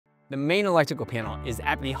The main electrical panel is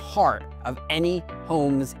at the heart of any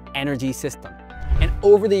home's energy system. And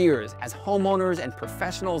over the years, as homeowners and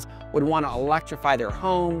professionals would want to electrify their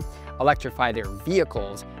home, electrify their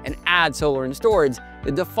vehicles, and add solar and storage,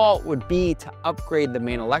 the default would be to upgrade the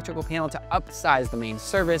main electrical panel, to upsize the main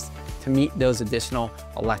service to meet those additional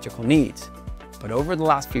electrical needs. But over the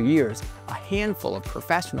last few years, a handful of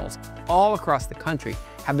professionals all across the country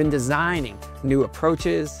have been designing new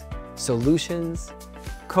approaches, solutions,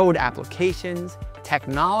 code applications,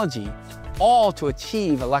 technology, all to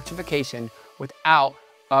achieve electrification without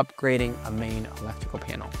upgrading a main electrical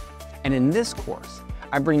panel. And in this course,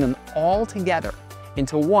 I bring them all together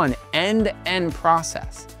into one end-to-end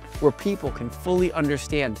process where people can fully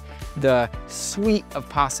understand the suite of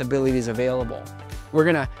possibilities available. We're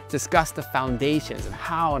gonna discuss the foundations of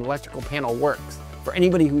how an electrical panel works. For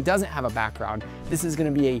anybody who doesn't have a background, this is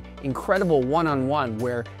gonna be an incredible one-on-one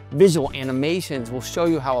where visual animations will show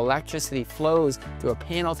you how electricity flows through a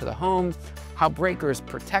panel to the home, how breakers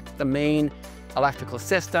protect the main electrical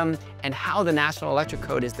system, and how the National Electric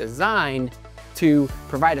Code is designed to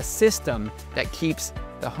provide a system that keeps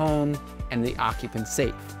the home and the occupant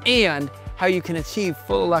safe, and how you can achieve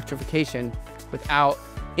full electrification without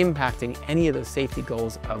impacting any of those safety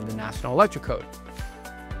goals of the National Electric Code.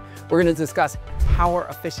 We're going to discuss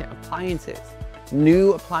power-efficient appliances,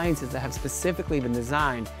 new appliances that have specifically been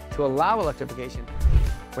designed to allow electrification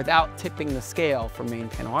without tipping the scale for main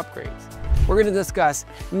panel upgrades. We're going to discuss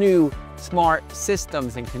new smart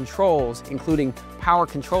systems and controls, including power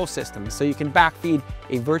control systems, so you can backfeed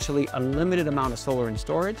a virtually unlimited amount of solar and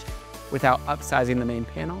storage without upsizing the main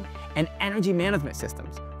panel, and energy management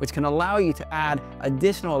systems, which can allow you to add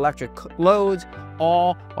additional electric loads,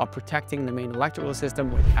 all while protecting the main electrical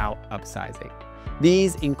system without upsizing.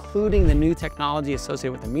 These, including the new technology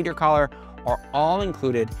associated with the meter collar, are all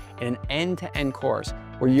included in an end-to-end course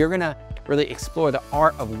where you're gonna really explore the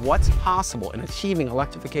art of what's possible in achieving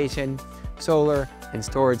electrification, solar and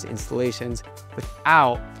storage installations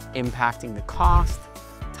without impacting the cost,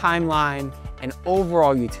 timeline, and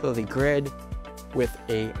overall utility grid with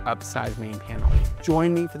a upsized main panel.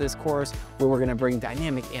 Join me for this course where we're gonna bring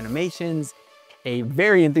dynamic animations, a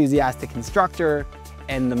very enthusiastic instructor,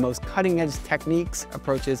 and the most cutting-edge techniques,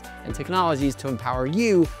 approaches, and technologies to empower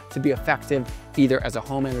you to be effective either as a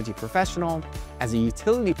home energy professional, as a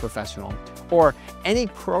utility professional, or any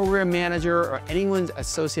program manager or anyone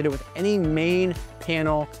associated with any main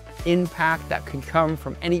panel impact that could come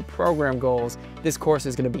from any program goals. This course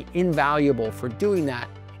is going to be invaluable for doing that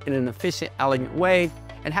in an efficient, elegant way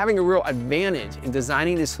and having a real advantage in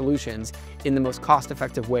designing these solutions in the most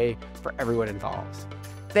cost-effective way for everyone involved.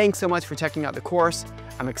 Thanks so much for checking out the course.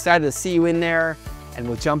 I'm excited to see you in there, and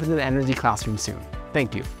we'll jump into the energy classroom soon.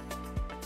 Thank you.